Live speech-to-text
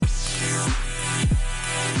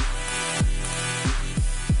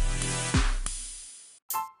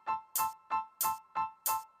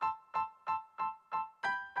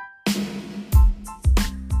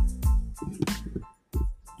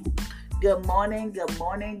Good morning, good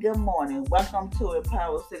morning, good morning. Welcome to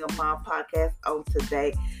Empower Single Mom Podcast on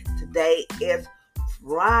today. Today is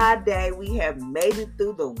Friday. We have made it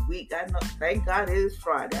through the week. I know, thank God it is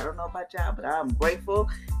Friday. I don't know about y'all, but I'm grateful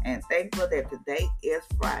and thankful that today is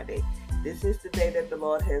Friday. This is the day that the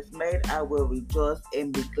Lord has made. I will rejoice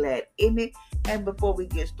and be glad in it. And before we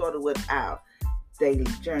get started with our daily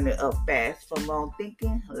journey of fast from wrong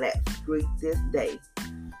thinking, let's greet this day.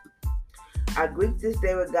 I greet this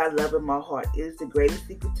day with God's love in my heart. It is the greatest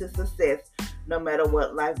secret to success, no matter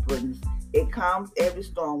what life brings. It calms every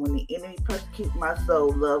storm. When the enemy persecutes my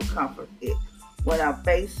soul, love comforts it. When I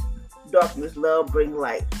face darkness, love brings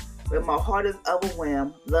light. When my heart is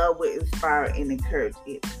overwhelmed, love will inspire and encourage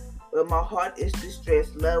it. When my heart is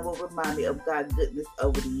distressed, love will remind me of God's goodness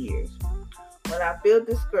over the years. When I feel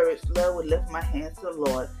discouraged, love will lift my hands to the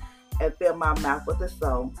Lord and fill my mouth with a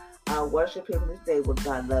song. I worship Him this day with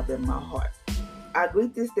God's love in my heart. I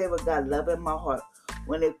greet this day with God's love in my heart.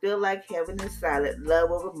 When it feels like heaven is silent, love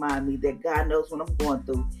will remind me that God knows what I'm going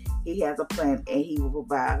through. He has a plan and He will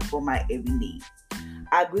provide for my every need.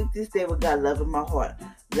 I greet this day with God's love in my heart.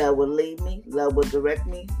 Love will lead me. Love will direct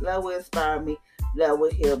me. Love will inspire me. Love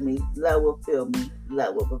will heal me. Love will fill me.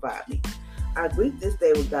 Love will provide me. I greet this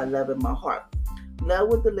day with God's love in my heart. Love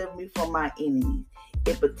will deliver me from my enemies.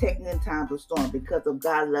 It protects me in times of storm. Because of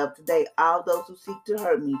God's love today, all those who seek to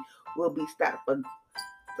hurt me will be stopped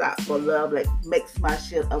for love that makes my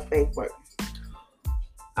shield of faith work.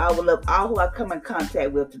 I will love all who I come in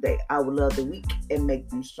contact with today. I will love the weak and make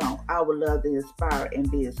them strong. I will love the inspired and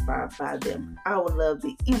be inspired by them. I will love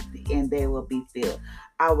the empty and they will be filled.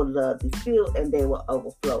 I will love the filled and they will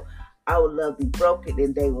overflow. I will love the broken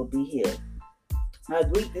and they will be healed. I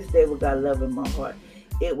greet this day with God's love in my heart.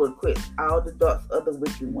 It will quench all the darts of the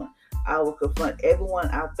wicked one. I will confront everyone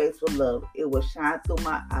I face with love. It will shine through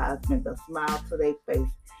my eyes, bring a smile to their face,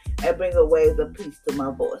 and bring a wave of peace to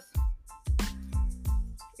my voice.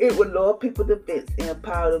 It will lower people's defense and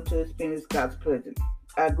empower them to experience God's presence.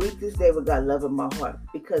 I greet this day with God's love in my heart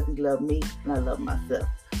because He loved me and I love myself.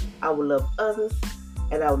 I will love others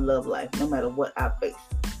and I will love life no matter what I face.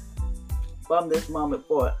 From this moment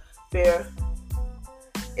forward, fear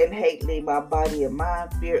and hate leave my body and mind.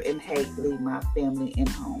 Fear and hate leave my family and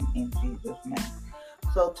home in Jesus' name.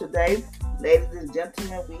 So today, ladies and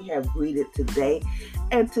gentlemen, we have greeted today.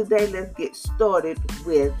 And today, let's get started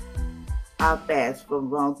with our fast from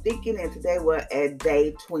wrong thinking. And today we're at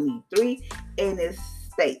day 23. And it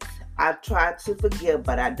states, I try to forgive,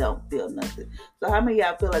 but I don't feel nothing. So how many of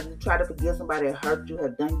y'all feel like you try to forgive somebody that hurt you,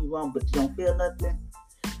 have done you wrong, but you don't feel nothing?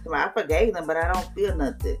 So I forgave them, but I don't feel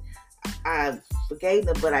nothing. I forgave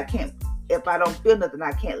them, but I can't. If I don't feel nothing,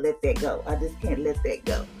 I can't let that go. I just can't let that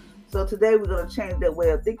go. So today we're going to change that way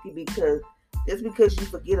of thinking, because just because you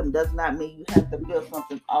forget them does not mean you have to feel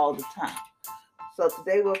something all the time. So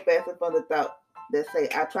today we're fasting from the thought that say,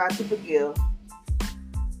 I try to forgive,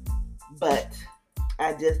 but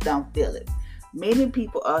I just don't feel it. Many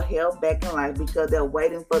people are held back in life because they're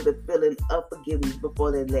waiting for the feeling of forgiveness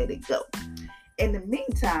before they let it go. In the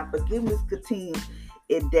meantime, forgiveness continues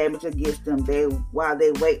it damage against them. While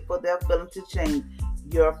they wait for their feelings to change,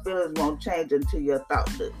 your feelings won't change until your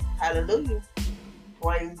thoughts do. Hallelujah.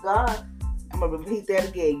 Praise God. I'm going to repeat that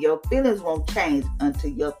again. Your feelings won't change until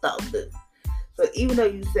your thoughts do. So even though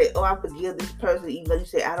you say, oh, I forgive this person, even though you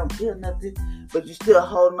say, I don't feel nothing, but you're still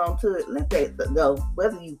holding on to it, let that go.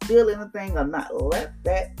 Whether you feel anything or not, let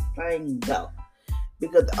that thing go.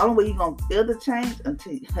 Because the only way you're going to feel the change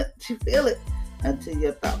until you feel it, until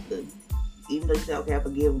your thoughts do. Even though you say, okay, I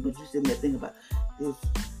forgive him, but you sitting there thinking about this,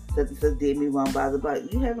 such and such did me wrong, blah, blah, blah.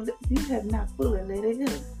 You have not fully let it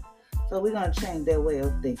go. So we're going to change that way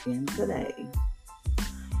of thinking today.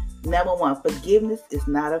 Number one, forgiveness is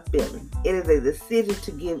not a feeling. It is a decision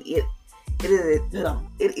to give it. It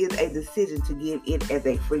is a decision to give it as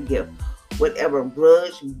a free gift. Whatever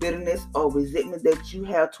grudge, bitterness, or resentment that you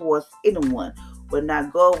have towards anyone will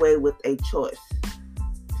not go away with a choice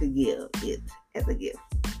to give it as a gift.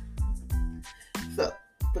 So,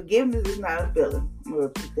 forgiveness is not a feeling. I'm going to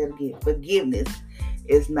repeat that again. Forgiveness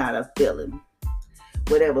is not a feeling.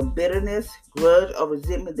 Whatever bitterness, grudge, or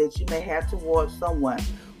resentment that you may have towards someone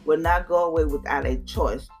will not go away without a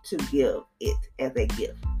choice to give it as a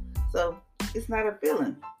gift. So, it's not a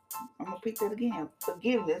feeling. I'm going to repeat that again.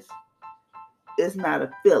 Forgiveness is not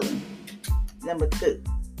a feeling. Number 2,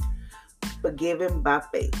 forgiven by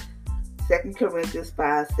faith. 2 Corinthians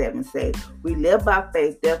 5:7 says, we live by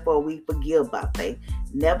faith, therefore we forgive by faith.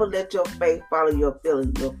 Never let your faith follow your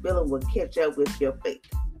feeling. Your feeling will catch up with your faith.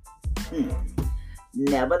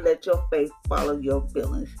 Never let your faith follow your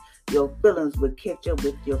feelings. Your feelings will catch up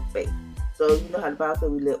with your faith. So you know how the Bible says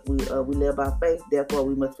we live by faith, therefore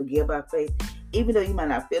we must forgive by faith. Even though you might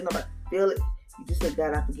not feel it, you just say,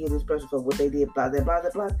 God, I forgive this person for what they did, blah, blah, blah,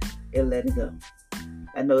 blah, and let it go.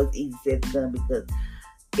 I know it's easy said than done because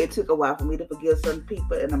it took a while for me to forgive some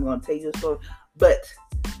people, and I'm going to tell you a story. But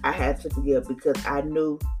I had to forgive because I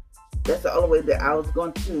knew that's the only way that I was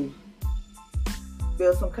going to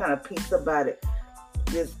feel some kind of peace about it.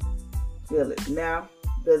 Just feel it. Now,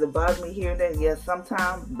 does it bother me here and there? Yes,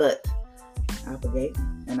 sometimes, but I forgave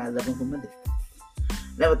him, and I love him from a distance.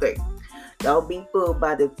 Number 3. Don't be fooled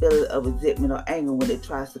by the feeling of resentment or anger when it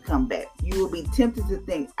tries to come back. You will be tempted to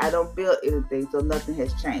think, I don't feel anything, so nothing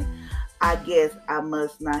has changed. I guess I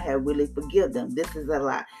must not have really forgiven them. This is a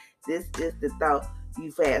lie. This is the thought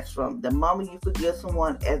you fast from. The moment you forgive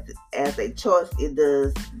someone as a choice, it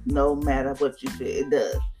does no matter what you feel. It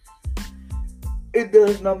does. It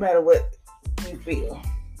does no matter what you feel.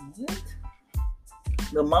 What?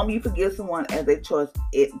 The moment you forgive someone as a choice,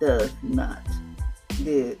 it does not.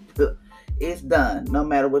 It's done, no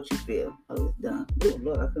matter what you feel. Oh, it's done. Oh,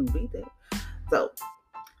 Lord, I couldn't read that. So,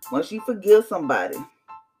 once you forgive somebody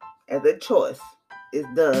as a choice, it's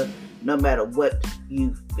done, no matter what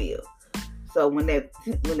you feel. So, when that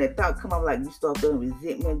thought come up, like you start feeling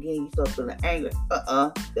resentment again, you start feeling anger.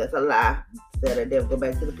 That's a lie. Tell the devil go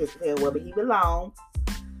back to the pit of hell wherever he belongs,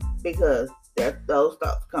 because those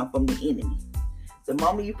thoughts come from the enemy. The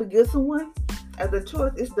moment you forgive someone as a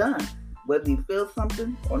choice, it's done, whether you feel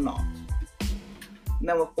something or not.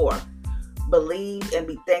 Number 4, believe and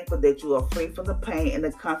be thankful that you are free from the pain and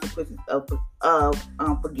the consequences of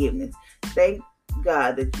unforgiveness. Thank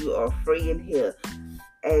God that you are free and healed.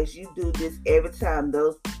 As you do this, every time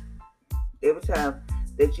that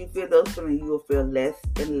you feel those feelings, you will feel less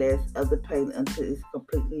and less of the pain until it's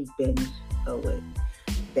completely vanished away.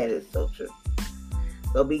 That is so true.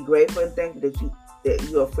 So be grateful and thankful that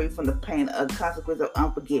you are free from the pain and consequences of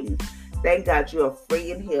unforgiveness. Thank God you are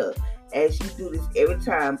free and healed. As you do this, every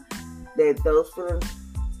time that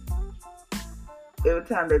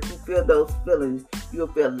you feel those feelings, you'll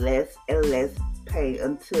feel less and less pain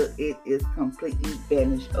until it is completely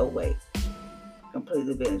vanished away.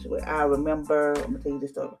 Completely vanished away. I'm going to tell you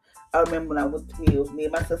this story. I remember when I went to it was me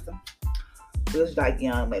and my sister. We was like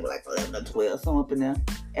young, maybe like 11 or 12, somewhere up in there.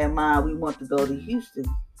 And we wanted to go to Houston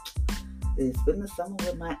to spend the summer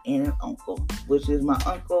with my aunt and uncle, which is my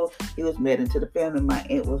uncle. He was married into the family. My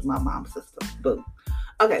aunt was my mom's sister. Boom.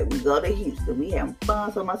 Okay, we go to Houston. We having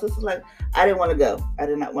fun. So my sister's like, I didn't want to go. I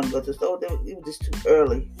did not want to go to the store. It was just too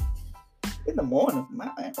early in the morning. My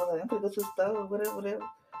aunt was like, I'm going to go to the store, whatever.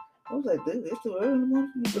 I was like, dude, it's too early in the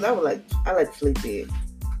morning. Because I like to sleep in.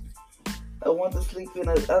 I wanted to sleep in.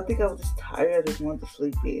 I think I was just tired. I just wanted to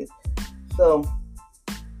sleep in. So,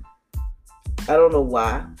 I don't know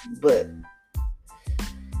why, but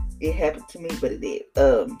it happened to me, but it did.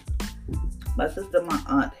 My sister and my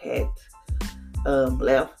aunt had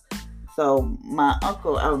left. So my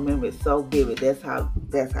uncle, I remember it so vivid. That's how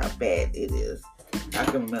bad it is. I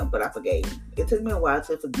can remember, but I forgave him. It took me a while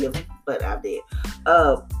to forgive him, but I did.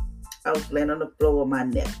 I was laying on the floor with my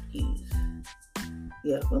nephews.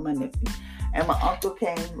 Yeah, with my nephew. And my uncle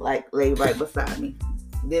came, lay right beside me.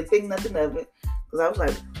 Didn't think nothing of it. Because I was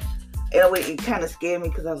like, in a way, it kind of scared me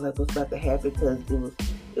because I was like, what's about to happen? Because it was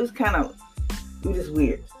just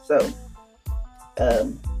weird. So,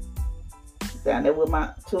 down there with my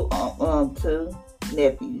two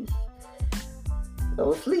nephews. I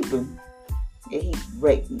was sleeping. And he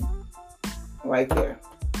raped me. Right there.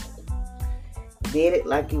 Did it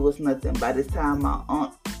like it was nothing. By this time, my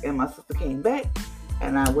aunt and my sister came back.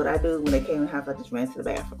 And what I do when they came in the house, I just ran to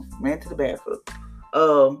the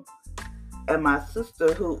bathroom. And my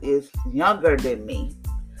sister, who is younger than me,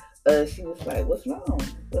 she was like, what's wrong?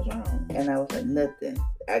 And I was like, nothing.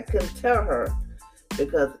 I couldn't tell her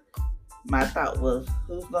because my thought was,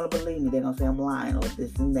 who's going to believe me? They're going to say I'm lying or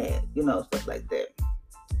this and that, stuff like that.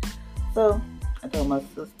 So I told my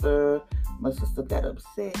sister. My sister got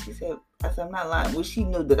upset. I said, I'm not lying. Well, she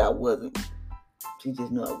knew that I wasn't. She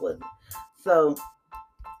just knew I wasn't. So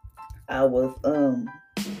I was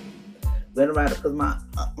went around because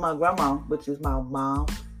my grandma, which is my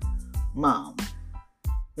mom's mom,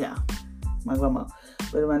 yeah, my grandma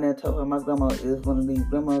went around there and told her my grandma is one of these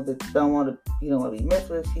grandmas that don't want to be messed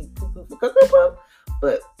with. She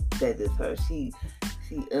but that is her. She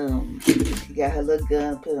got her little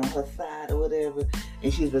gun put on her side or whatever,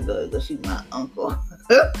 and she's gonna go. She's my uncle.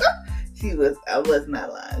 I was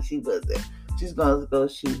not lying. She wasn't. She's gonna go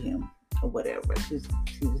shoot him or whatever. She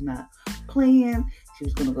was not playing. She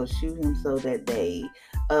was gonna go shoot him so that they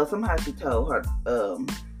somehow she told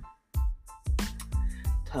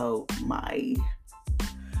my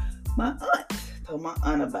my aunt. Told my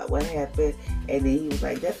aunt about what happened, and then he was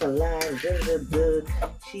like, "That's a lie.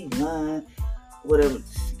 She lying. Whatever.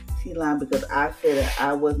 She lying because I said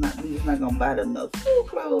that we was not gonna buy them no school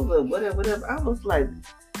clothes or whatever. I was like,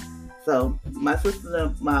 so my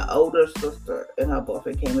sister, my older sister, and her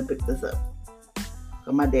boyfriend came and picked us up.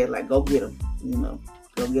 So my dad like, go get them,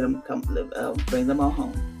 go get them, come bring them on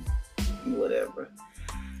home, whatever.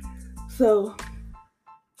 So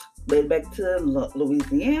went back to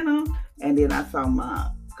Louisiana, and then I saw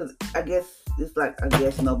because I guess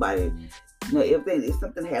nobody. If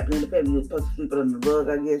something happened in the family, you were supposed to sweep it under the rug.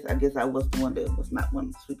 I guess I was the one that was not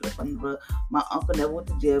one to sweep it up under the rug. My uncle never went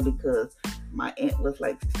to jail because my aunt was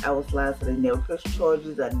like, I was lying, so they never pressed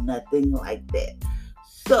charges or nothing like that.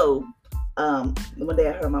 So, one day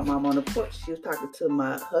I heard my mom on the porch. She was talking to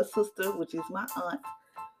her sister, which is my aunt,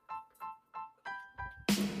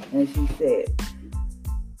 and she said,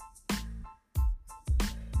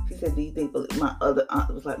 "Do you think my other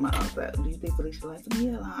aunt was like my aunt said? Do you think Felicia lied to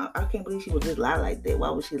me? Yeah, I can't believe she would just lie like that.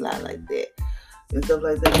 Why would she lie like that and stuff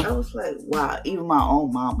like that?" I was like, wow. Even my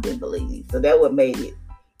own mom didn't believe me, so that what made it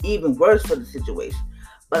even worse for the situation.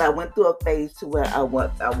 But I went through a phase to where I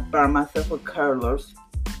would burn myself with curlers,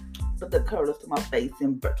 put the curlers to my face,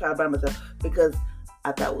 and try to burn myself because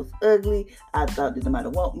I thought it was ugly. I thought that nobody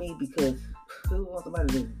want me because. Who wants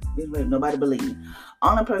somebody to be? Nobody believed me.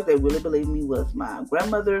 Only person that really believed me was my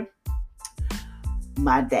grandmother,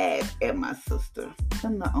 my dad, and my sister.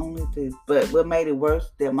 I'm the only two. But what made it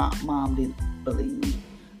worse, that my mom didn't believe me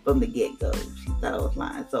from the get-go. She thought I was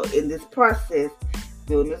lying. So in this process,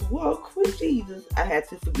 doing this walk with Jesus, I had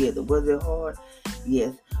to forgive them. Was it hard?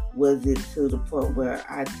 Yes. Was it to the point where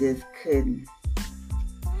I just couldn't?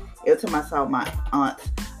 Every time I saw my aunt,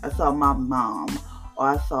 I saw my mom, or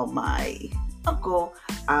I saw my uncle,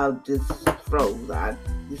 I just froze.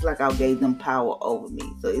 It's like I gave them power over me.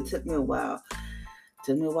 So it took me a while.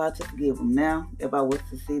 To forgive them. Now, if I was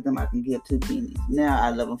to see them, I can give two pennies. Now I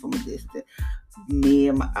love them from a distance.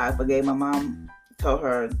 I forgave my mom. Told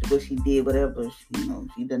her what she did, whatever.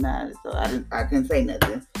 She denied it. So I couldn't say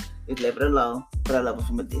nothing. Just left it alone. But I love her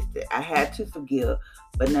from a distance. I had to forgive.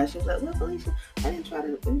 But now she was like, well, Felicia, I didn't try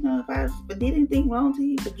to, if I did anything wrong to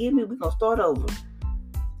you, forgive me. We're going to start over.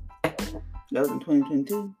 That was in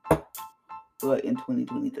 2022 or in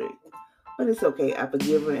 2023. But it's okay. I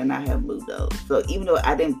forgive her and I have moved on. So even though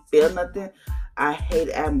I didn't feel nothing, I hate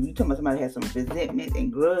it. You talking about somebody has some resentment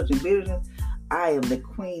and grudge and bitterness. I am the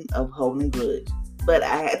queen of holding grudge. But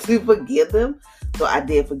I had to forgive them. So I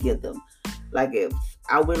did forgive them. Like if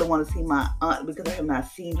I really want to see my aunt because I have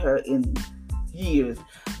not seen her in years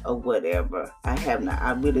or whatever. I have not.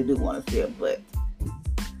 I really do want to see her. But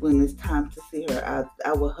when it's time to see her,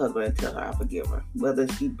 I will hug her and tell her I forgive her. Whether I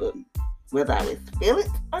would feel it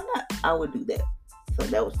or not, I would do that. So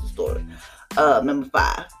that was the story. Number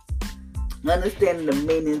 5. Understand the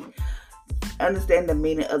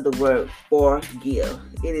meaning of the word forgive.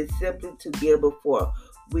 It is simply to give before.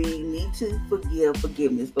 We need to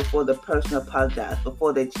forgiveness before the person apologizes,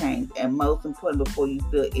 before they change, and most important, before you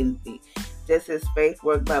feel anything. Just as faith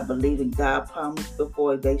works by believing God promised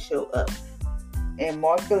before they show up. In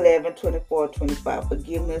Mark 11:24-25,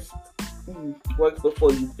 forgiveness works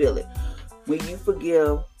before you feel it. When you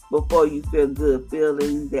forgive before you feel good,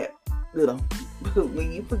 feeling that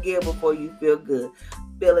when you forgive before you feel good,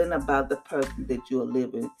 feeling about the person that you are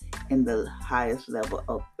living in the highest level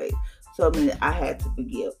of faith. So I had to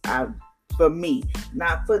forgive. For me,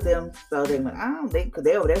 not for them. So because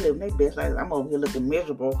they over there living their best life. I'm over here looking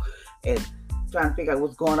miserable and trying to figure out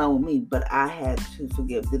what's going on with me. But I had to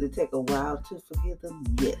forgive. Did it take a while to forgive them?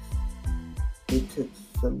 Yes. It took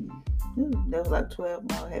some. That was like 12.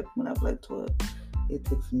 When I was like 12, it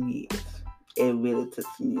took some years. It really took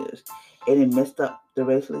some years, and it messed up the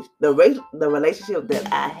relationship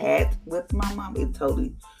that I had with my mom. It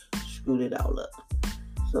totally screwed it all up.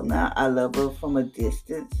 So now I love her from a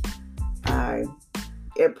distance. I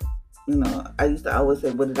used to always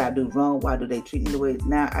say, what did I do wrong? Why do they treat me the way?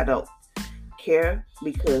 Now I don't care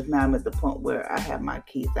because now I'm at the point where I have my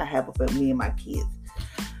kids. I have a family, me and my kids.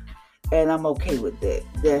 And I'm okay with that.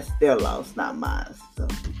 That's their loss, not mine. So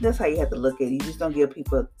that's how you have to look at it. You just don't give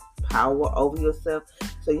people power over yourself.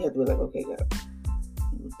 So you have to be like, okay, God.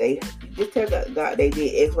 They just tell God they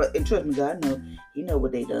did X, and trust me, God knows. You know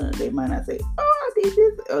what they done. They might not say, oh, I did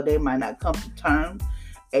this, or they might not come to terms,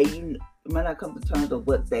 and you might not come to terms of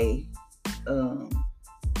what they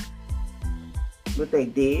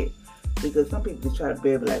did, because some people just try to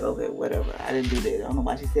be like, okay, whatever, I didn't do that. I don't know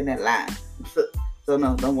why she's saying that line. So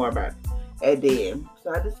no, don't worry about it. And then,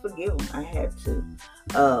 so I just forgive them. I had to.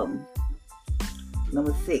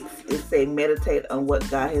 Number 6, it say meditate on what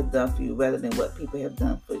God has done for you rather than what people have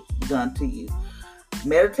done to you.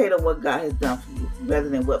 Meditate on what God has done for you rather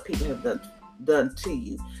than what people have done to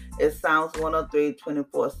you. As Psalms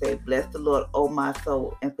 103:24 say, bless the Lord, O my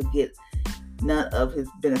soul, and forget none of his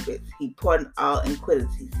benefits. He pardon all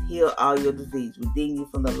iniquities, heal all your disease, redeem you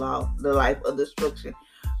from the life of destruction,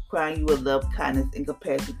 crown you with love, kindness, and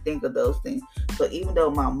compassion. Think of those things. So even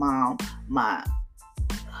though my mom, my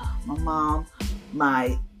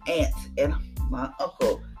aunts, and my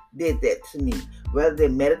uncle did that to me, rather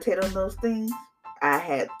than meditate on those things, I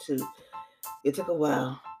had to. It took a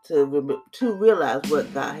while to realize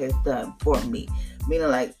what God has done for me. Meaning,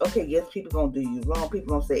 like, okay, yes, people gonna do you wrong.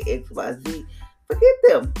 People gonna say X, Y, Z. Forget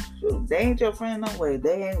them. Shoot, they ain't your friend no way.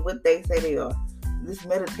 They ain't what they say they are. Just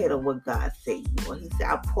meditate on what God said you are. He said,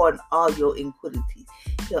 I pardon all your iniquities,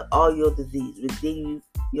 heal all your disease, redeem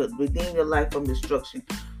your life from destruction,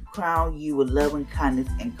 crown you with loving kindness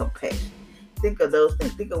and compassion. Think of those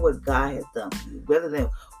things. Think of what God has done for you. Rather than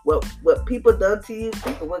what people done to you,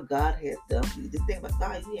 think of what God has done for you. Just think about,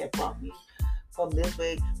 God, you have brought me from this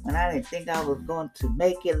way when I didn't think I was going to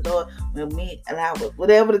make it, Lord. When me and I was,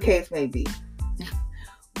 whatever the case may be.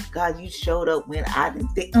 God, you showed up when I didn't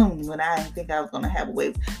think I was going to have a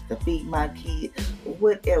way to feed my kids.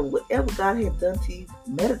 Whatever God has done to you,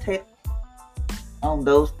 meditate on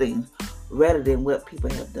those things rather than what people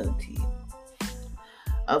have done to you.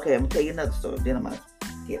 Okay, I'm going to tell you another story, then I'm going to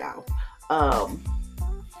get out.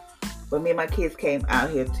 When me and my kids came out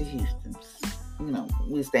here to Houston,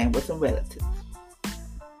 we were staying with some relatives.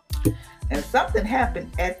 And something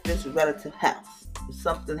happened at this relative house.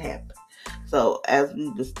 Something happened. So as we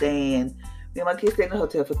were staying, me and my kids stayed in the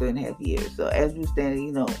hotel for 3.5 years. So as we were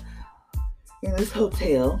staying, in this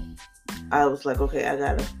hotel, I was like, okay, I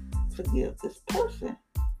gotta forgive this person.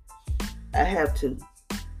 I have to.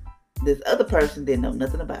 This other person didn't know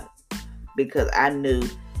nothing about it. Because I knew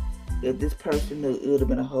if this person knew, it would have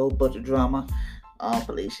been a whole bunch of drama.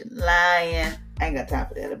 Felicia lying. I ain't got time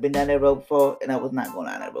for that. I've been down that road before, and I was not going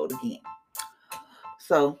down that road again.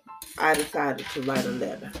 So I decided to write a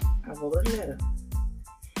letter. I wrote a letter.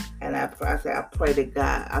 And I said, I pray that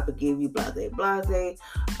God, I forgive you, blase, blase.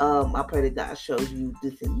 I pray that God shows you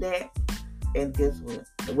this and that. And guess what?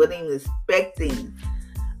 I wasn't even expecting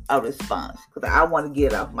a response because I want to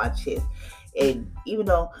get it off my chest. And even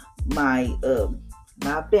though my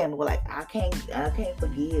family were like, I can't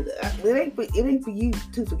forgive. It ain't for you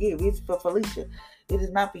to forgive. It's for Felicia. It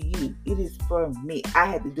is not for you. It is for me. I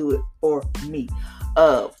had to do it for me.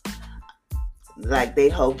 Like they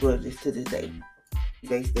hold grudges to this day.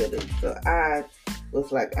 They still do. So I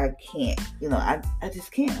was like, I can't. I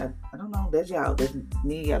just can't. I don't know. That's y'all. That's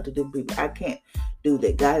me. Y'all to different people. I can't do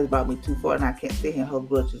that. God has brought me too far, and I can't sit here and hold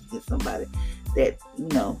grudges against somebody that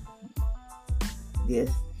yes,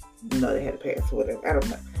 they had a past or whatever. I don't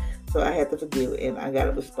know. So I had to forgive, and I got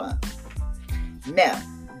a response. Now,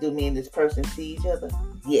 do me and this person see each other?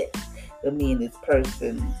 Yes. But me and this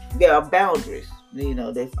person, there are boundaries.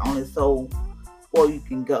 There's only so far you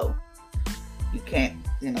can go. You can't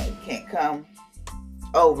come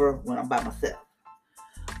over when I'm by myself.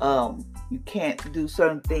 You can't do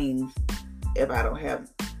certain things if I don't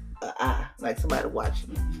have an eye, like somebody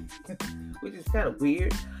watching me, which is kind of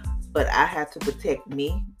weird. But I have to protect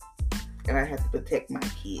me, and I have to protect my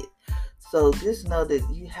kids. So just know that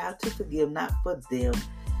you have to forgive, not for them.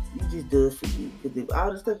 You just do it for you. Because if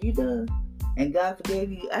all the stuff you done and God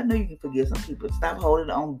forgave you, I know you can forgive some people. Stop holding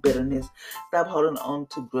on bitterness. Stop holding on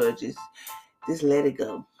to grudges. Just let it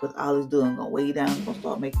go. Because all it's doing is going to weigh you down. It's going to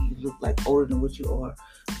start making you look like older than what you are.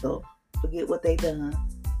 So forget what they done.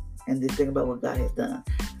 And just think about what God has done.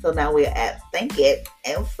 So now we're at think it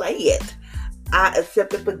and say it. I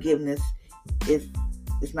accept the forgiveness. It's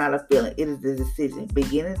not a feeling. It is a decision.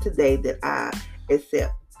 Beginning today that I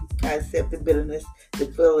accept the bitterness, the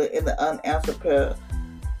feeling, and the unanswered prayer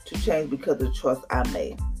to change because of the choice I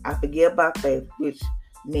made. I forgive by faith, which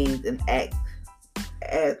means an act.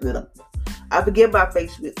 I forgive by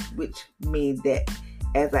faith, which means that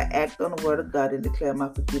as I act on the word of God and declare my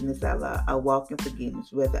forgiveness out loud, I walk in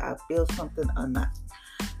forgiveness, whether I feel something or not.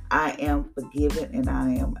 I am forgiven, and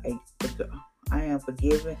I am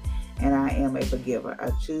forgiven, and I am a forgiver.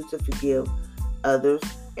 I choose to forgive others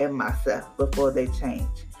and myself before they change,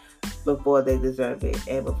 before they deserve it,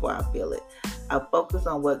 and before I feel it. I focus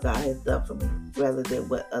on what God has done for me rather than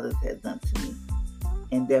what others have done to me,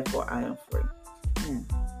 and therefore I am free.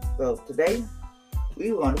 So today,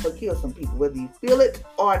 we want to forgive some people, whether you feel it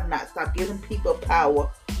or not. Stop giving people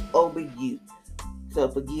power over you. So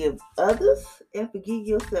forgive others and forgive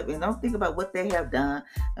yourself. And don't think about what they have done.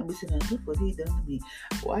 And be saying, look what he done to me.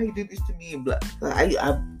 Why he did this to me? And blah.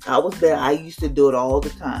 I was bad. I used to do it all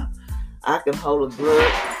the time. I can hold a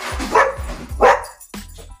grudge.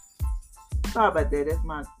 Sorry about that. That's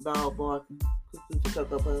my dog barking.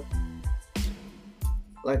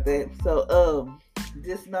 Like that. So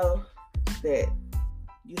just know that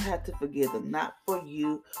you have to forgive them. Not for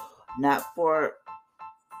you, not for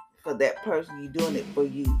that person. You're doing it for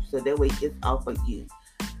you. So that way it's all for you.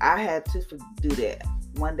 I had to do that.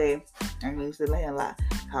 One day, I'm going to say a lot.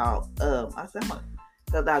 How I said,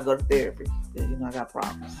 because I go to therapy. You know, I got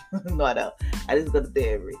problems. No, I don't. I just go to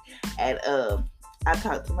therapy. And I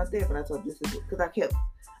talked to my therapist and I told this is because I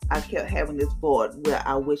kept having this board where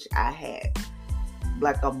I wish I had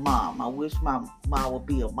like a mom. I wish my mom would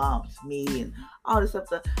be a mom to me and all this stuff.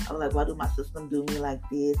 I was like, why do my system do me like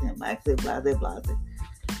this? And I said, blah, blah, blah.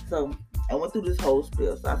 So I went through this whole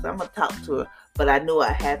spiel. So I said, I'm going to talk to her. But I knew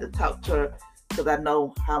I had to talk to her because I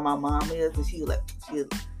know how my mom is. And she'll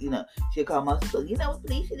call my sister,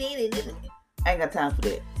 please, I ain't got time for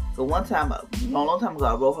that. So one time, a long time ago,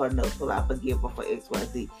 I wrote her a note so I forgive her for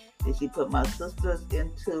XYZ. And she put my sisters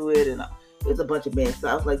into it, and it's a bunch of mess. So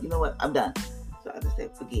I was like, you know what, I'm done. So I just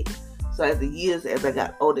said, forget it. So as I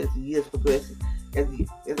got older, as the years progressed, as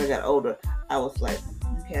I got older, I was like,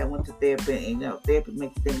 okay, I went to therapy, and therapy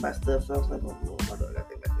makes you think about stuff. So I was like, oh Lord, I gotta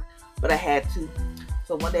think about this. But I had to.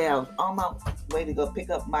 So one day I was on my way to go pick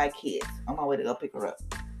up my kids. On my way to go pick her up.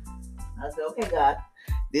 I said, okay, God,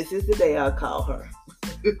 this is the day I'll call her.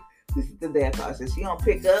 This is the day I call her. So she don't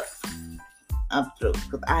pick up, I'm through.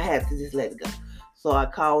 Because I had to just let it go. So I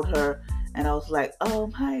called her and I was like,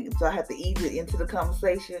 hi. So I had to ease it into the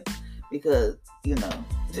conversation because,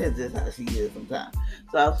 that's just how she is sometimes.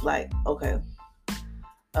 So I was like, okay.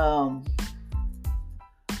 I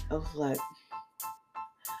was like,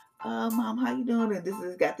 Mom, how you doing? And this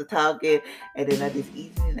is got to talking, and then I just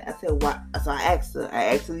eased it. I said, why? So I asked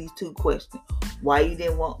her these two questions. Why you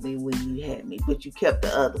didn't want me when you had me, but you kept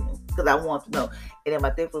the other one? Because I wanted to know. And then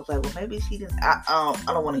my therapist was like, well, maybe she didn't. I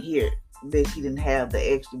don't want to hear it that she didn't have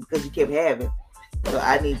the extra because you kept having. So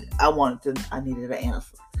I needed an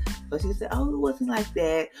answer. So she said, oh, it wasn't like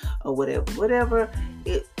that or whatever.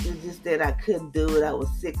 It was just that I couldn't do it. I was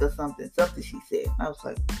sick or something she said. I was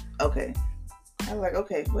like, okay. I was like,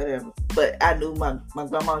 okay, whatever. But I knew my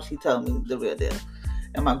grandma, she told me the real deal.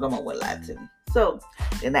 And my grandma wouldn't lie to me. So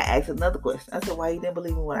then I asked another question. I said, why you didn't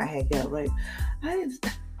believe me when I had got raped?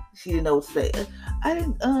 She didn't know what to say. I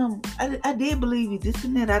did believe you, this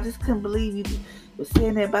and that. I just couldn't believe you was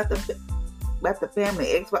saying that about the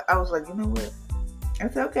family. I was like, you know what? I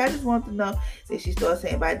said, okay, I just wanted to know. Then she started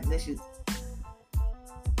saying about this. Then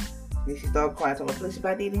she started crying to me, please, if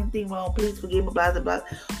I did anything wrong, please forgive me, blah, blah, blah,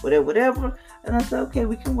 whatever. And I said, okay,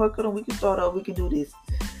 we can work on it. We can start over. We can do this.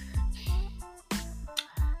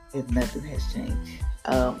 If nothing has changed.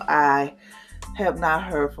 I have not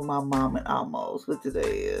heard from my mom in almost, what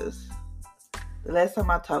today is. The last time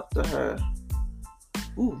I talked to her,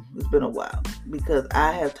 it's been a while. Because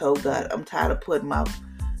I have told God, I'm tired of putting my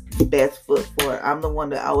best foot forward. I'm the one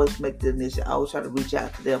that always make the initiative. I always try to reach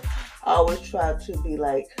out to them. I always try to be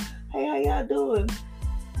like, hey, how y'all doing?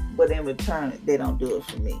 But in return, they don't do it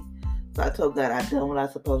for me. So I told God, I've done what I'm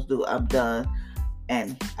supposed to do. I'm done.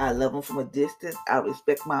 And I love them from a distance. I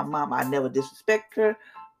respect my mom. I never disrespect her.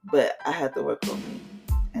 But I have to work on me.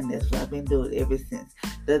 And that's what I've been doing ever since.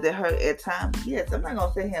 Does it hurt at times? Yes. I'm not going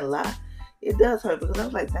to sit here and lie. It does hurt because I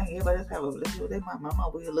was like, dang, everybody else have a relationship with their mom. My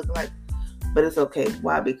mom, we're looking like. But it's okay.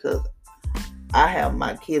 Why? Because I have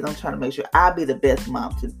my kids. I'm trying to make sure I be the best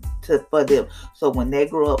mom for them. So when they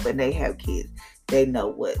grow up and they have kids, they know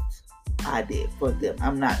what I did for them.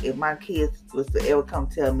 I'm not, if my kids was to ever come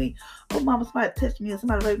tell me, oh, mama, somebody touched me or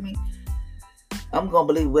somebody raped me, I'm going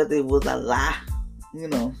to believe whether it was a lie.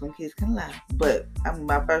 Some kids can lie. But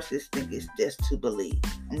my first instinct is just to believe.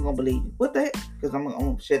 I'm going to believe you. What the heck? Because I'm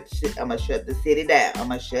going to shut the city down. I'm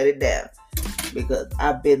going to shut it down. Because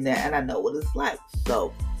I've been there and I know what it's like.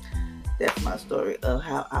 So that's my story of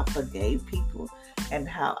how I forgave people and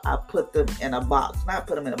how I put them in a box. Not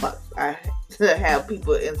put them in a box. I have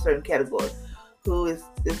people in certain categories like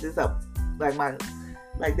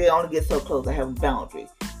they only get so close. I have a boundary.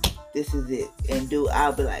 This is it. And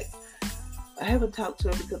I'll be like, I haven't talked to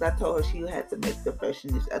her because I told her she had to make the first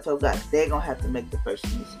initiative. I told God they're going to have to make the first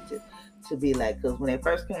initiative to be like, because when they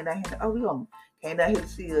first came down here, we came down here to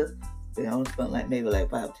see us. They only spent maybe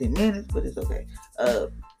 5-10 minutes, but it's okay.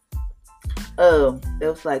 It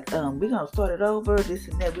was like, we're gonna start it over, this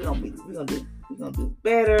and that, we're gonna do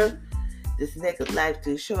better, this and that, cause life's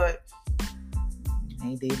too short.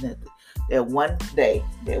 Ain't did nothing. That one day,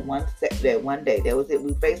 that one day, that was it.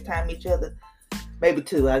 We FaceTime each other. Maybe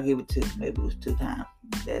 2. I'll give it 2. Maybe it was 2 times.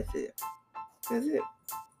 That's it. That's it.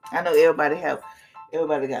 I know everybody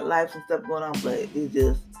got lives and stuff going on, but it's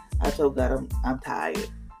just, I told God I'm tired.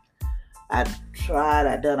 I tried.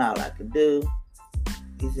 I done all I could do.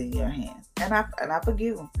 It's in your hands, and I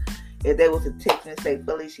forgive them. If they was to text me and say,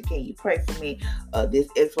 Felicia, can you pray for me? This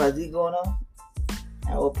XYZ going on,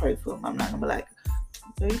 I will pray for them. I'm not gonna be like,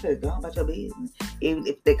 you better go on about your business. Even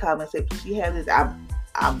if they call me and say, please, you have this, I'm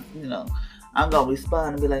gonna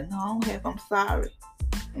respond and be like, no, I don't have. I'm sorry.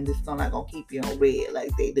 I'm just not gonna keep you on red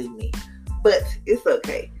like they do me. But it's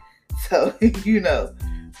okay. So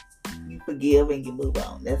you forgive and you move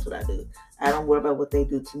on. That's what I do. I don't worry about what they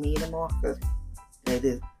do to me anymore, because that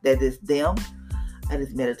is them. I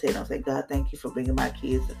just meditate and say, God, thank you for bringing my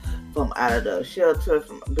kids from out of the shelter,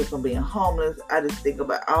 from being homeless. I just think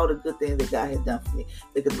about all the good things that God has done for me.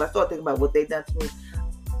 Because if I start thinking about what they've done to me,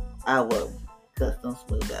 I will cuss them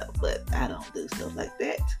smooth out. But I don't do stuff like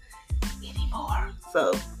that anymore.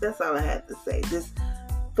 So that's all I have to say. Just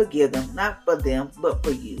forgive them, not for them, but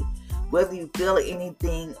for you. Whether you feel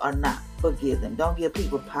anything or not, forgive them. Don't give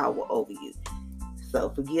people power over you. So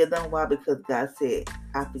forgive them. Why? Because God said,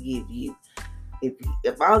 I forgive you.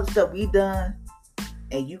 If all the stuff we done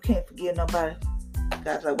and you can't forgive nobody,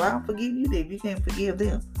 God's like, well, I don't forgive you if you can't forgive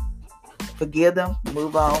them. Forgive them,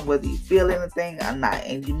 move on, whether you feel anything or not.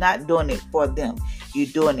 And you're not doing it for them. You're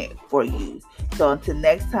doing it for you. So until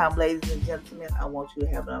next time, ladies and gentlemen, I want you to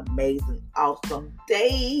have an amazing, awesome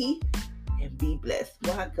day. And be blessed.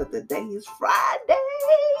 Why? Because the day is Friday.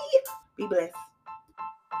 Be blessed.